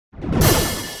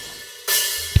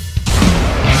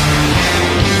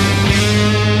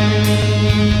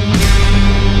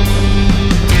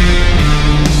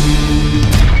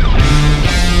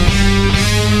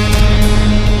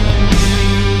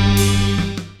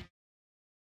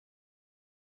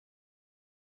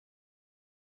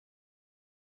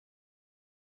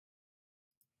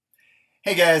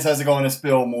Hey guys, how's it going? It's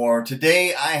Bill Moore.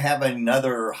 Today I have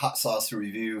another hot sauce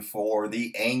review for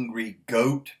the Angry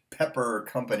Goat Pepper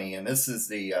Company, and this is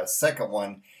the second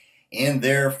one in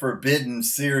their Forbidden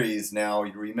series. Now,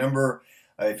 you remember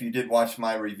if you did watch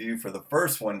my review for the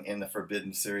first one in the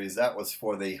Forbidden series, that was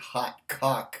for the Hot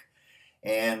Cock.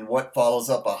 And what follows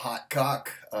up a Hot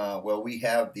Cock? Well, we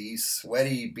have the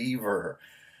Sweaty Beaver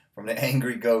from the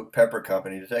Angry Goat Pepper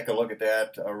Company. To take a look at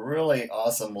that, really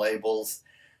awesome labels.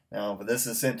 Now, this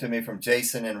is sent to me from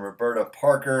Jason and Roberta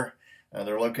Parker.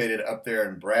 They're located up there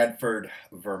in Bradford,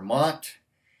 Vermont.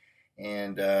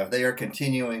 And they are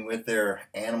continuing with their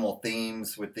animal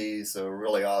themes with these, so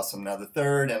really awesome. Now, the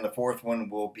third and the fourth one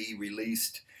will be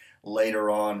released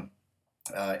later on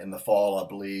in the fall, I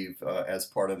believe, as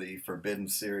part of the Forbidden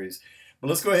series. But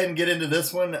let's go ahead and get into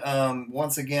this one.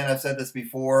 Once again, I've said this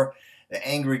before. The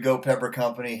Angry Goat Pepper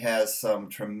Company has some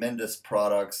tremendous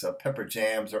products. Pepper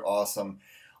jams are awesome.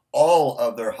 All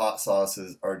of their hot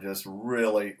sauces are just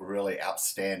really, really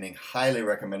outstanding, highly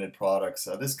recommended products.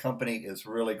 This company is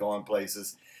really going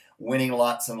places, winning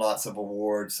lots and lots of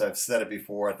awards. I've said it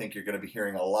before. I think you're going to be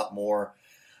hearing a lot more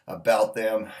about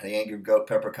them, the Angry Goat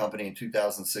Pepper Company, in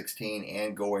 2016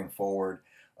 and going forward.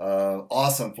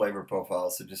 Awesome flavor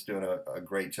profiles, so just doing a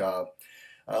great job.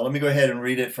 Let me go ahead and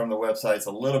read it from the website. It's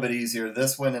a little bit easier.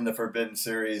 This one in the Forbidden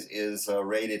series is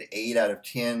rated 8 out of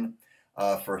 10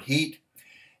 for heat.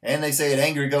 And they say at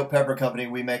Angry Goat Pepper Company,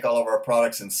 we make all of our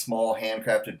products in small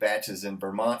handcrafted batches in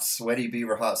Vermont. Sweaty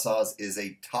Beaver hot sauce is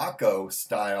a taco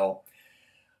style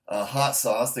hot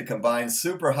sauce that combines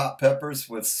super hot peppers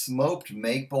with smoked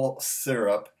maple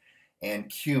syrup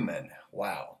and cumin.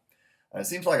 Wow. It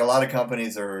seems like a lot of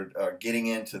companies are getting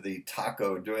into the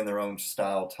taco, doing their own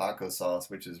style taco sauce,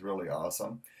 which is really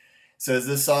awesome. It says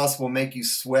this sauce will make you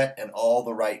sweat in all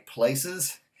the right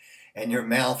places and your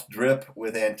mouth drip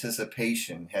with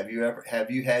anticipation. Have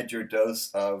you had your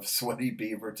dose of Sweaty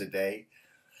Beaver today?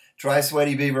 Try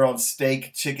Sweaty Beaver on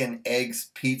steak, chicken,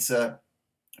 eggs, pizza,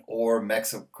 or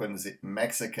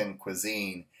Mexican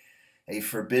cuisine. A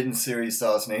Forbidden series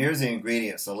sauce. Now here's the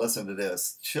ingredients, so listen to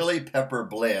this. Chili pepper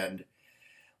blend,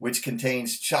 which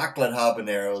contains chocolate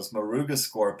habaneros, moruga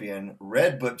scorpion,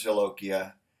 red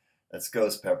butcholokia, that's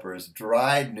ghost peppers,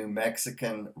 dried New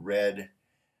Mexican red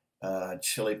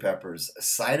chili peppers,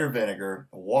 cider vinegar,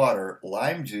 water,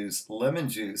 lime juice, lemon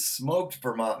juice, smoked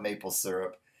Vermont maple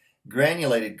syrup,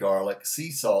 granulated garlic, sea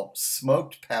salt,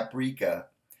 smoked paprika,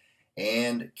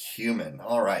 and cumin.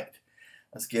 All right,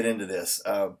 let's get into this.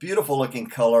 Beautiful looking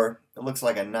color. It looks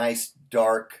like a nice,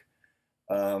 dark,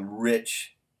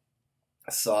 rich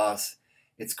sauce.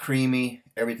 It's creamy.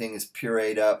 Everything is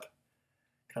pureed up.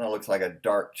 Kind of looks like a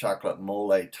dark chocolate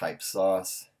mole type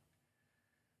sauce.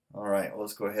 All right, well,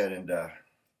 let's go ahead and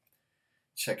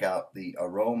check out the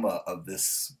aroma of this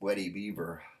Sweaty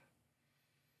Beaver.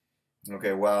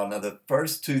 Okay, wow. Now, the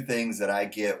first two things that I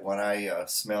get when I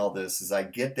smell this is I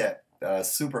get that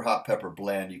super hot pepper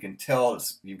blend. You can tell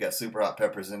you've got super hot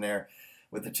peppers in there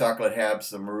with the chocolate habs,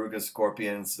 the moruga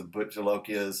scorpions, the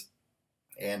butcholokias,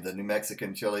 and the New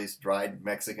Mexican chilies, dried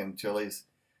Mexican chilies.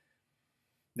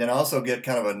 Then I also get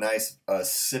kind of a nice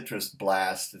citrus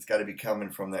blast. It's got to be coming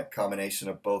from that combination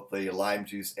of both the lime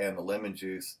juice and the lemon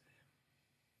juice.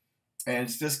 And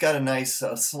it's just got a nice,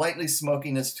 slightly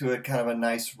smokiness to it, kind of a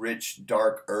nice, rich,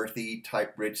 dark, earthy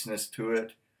type richness to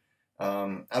it.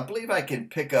 I believe I can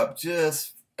pick up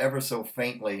just ever so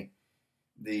faintly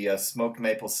the smoked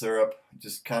maple syrup,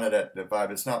 just kind of that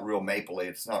vibe. It's not real mapley,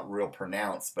 it's not real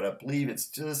pronounced, but I believe it's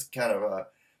just kind of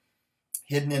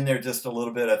hidden in there just a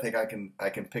little bit. I think I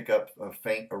can pick up a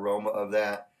faint aroma of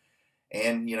that,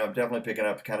 and I'm definitely picking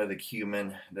up kind of the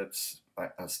cumin, that's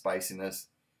a spiciness,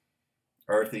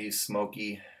 earthy,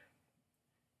 smoky,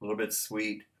 a little bit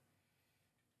sweet.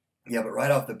 Yeah, but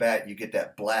right off the bat, you get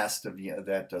that blast of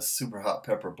that super hot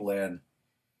pepper blend,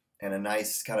 and a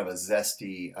nice kind of a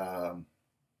zesty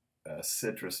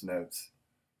citrus notes.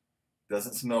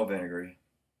 Doesn't smell vinegary.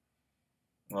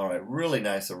 All right, really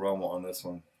nice aroma on this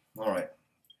one. All right.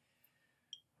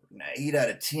 Now, 8 out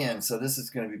of 10, so this is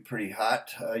going to be pretty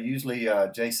hot. Usually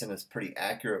Jason is pretty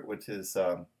accurate with his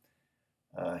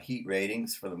heat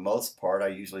ratings for the most part. I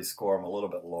usually score him a little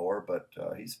bit lower, but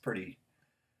he's pretty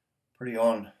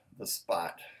on the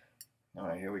spot. All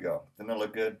right, here we go. Doesn't that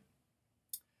look good?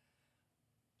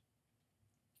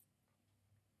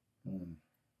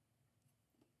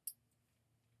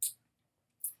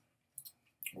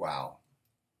 Wow.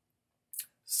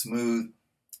 Smooth,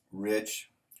 rich,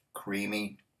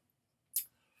 creamy,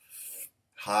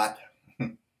 hot.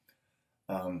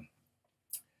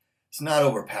 It's not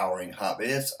overpowering hot, but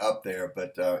it's up there,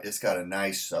 but it's got a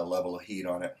nice level of heat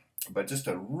on it. but just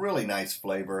a really nice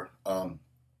flavor.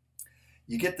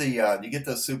 You get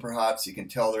those super hops. You can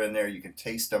tell they're in there. You can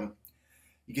taste them.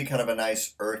 You get kind of a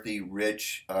nice earthy,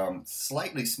 rich,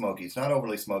 slightly smoky. It's not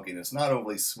overly smoky, and it's not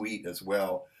overly sweet as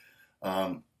well.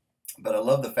 Um, but I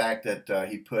love the fact that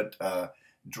he put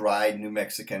dried New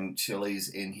Mexican chilies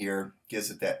in here. Gives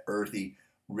it that earthy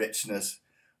richness.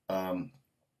 Um,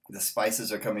 the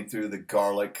spices are coming through. The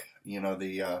garlic,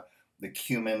 the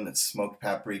cumin, the smoked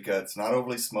paprika. It's not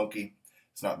overly smoky.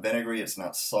 It's not vinegary. It's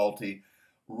not salty.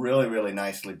 Really, really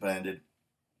nicely blended.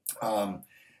 Um,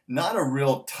 Not a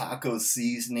real taco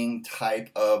seasoning type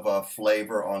of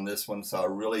flavor on this one,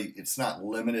 so it's not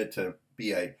limited to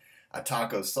be a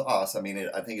taco sauce. I mean,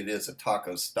 I think it is a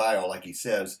taco style, like he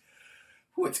says.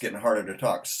 Whew, it's getting harder to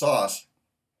talk sauce,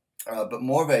 but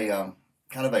more of a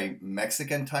kind of a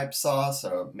Mexican type sauce,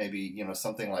 or maybe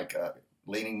something like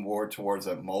leaning more towards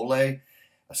a mole, a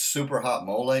super hot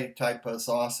mole type of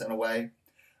sauce in a way,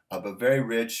 but very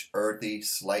rich, earthy,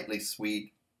 slightly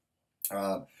sweet.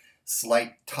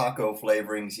 Slight taco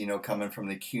flavorings, coming from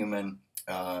the cumin,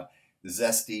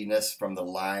 zestiness from the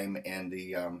lime and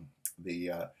the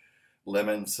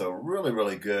lemon. So really,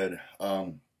 really good.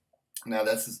 Now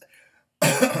this is,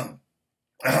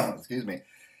 excuse me.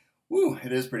 Woo,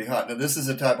 it is pretty hot. Now this is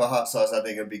a type of hot sauce I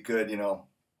think would be good.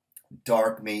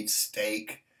 Dark meat,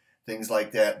 steak, things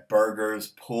like that. Burgers,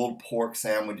 pulled pork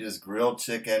sandwiches, grilled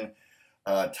chicken,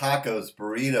 tacos,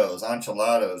 burritos,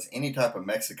 enchiladas, any type of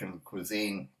Mexican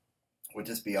cuisine would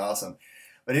just be awesome.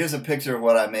 But here's a picture of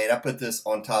what I made. I put this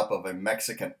on top of a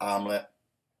Mexican omelet.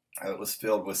 It was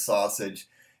filled with sausage,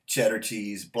 cheddar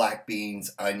cheese, black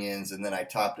beans, onions, and then I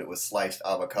topped it with sliced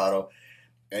avocado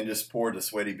and just poured the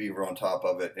sweaty beaver on top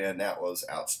of it, and that was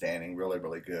outstanding. Really,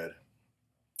 really good.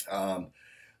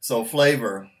 So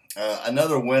flavor,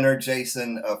 another winner,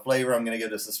 Jason. Flavor, I'm going to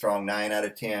give this a strong 9 out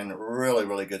of 10. Really,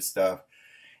 really good stuff.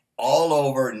 All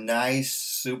over, nice,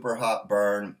 super hot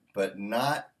burn, but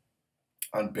not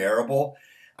unbearable.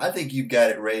 I think you've got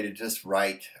it rated just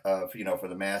right, for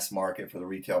the mass market, for the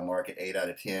retail market, 8 out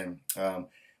of 10.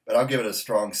 But I'll give it a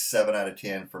strong 7 out of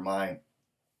 10 for my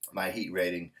heat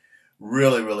rating.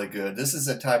 Really, really good. This is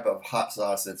a type of hot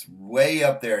sauce that's way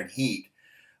up there in heat,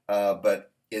 but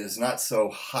it is not so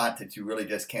hot that you really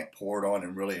just can't pour it on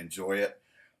and really enjoy it.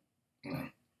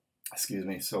 Excuse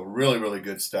me. So really, really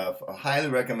good stuff. Highly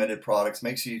recommended products.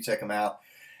 Make sure you check them out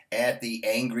at the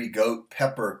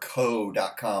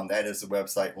angrygoatpepperco.com. That is the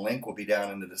website. Link will be down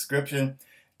in the description.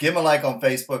 Give them a like on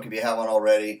Facebook if you haven't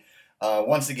already.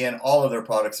 Once again, all of their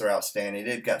products are outstanding.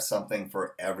 They've got something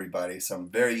for everybody. Some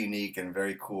very unique and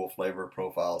very cool flavor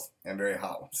profiles, and very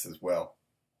hot ones as well.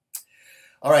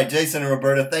 All right, Jason and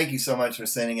Roberta, thank you so much for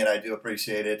sending it. I do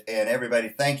appreciate it. And everybody,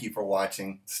 thank you for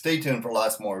watching. Stay tuned for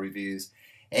lots more reviews.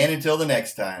 And until the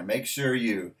next time, make sure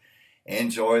you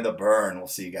enjoy the burn. We'll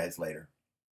see you guys later.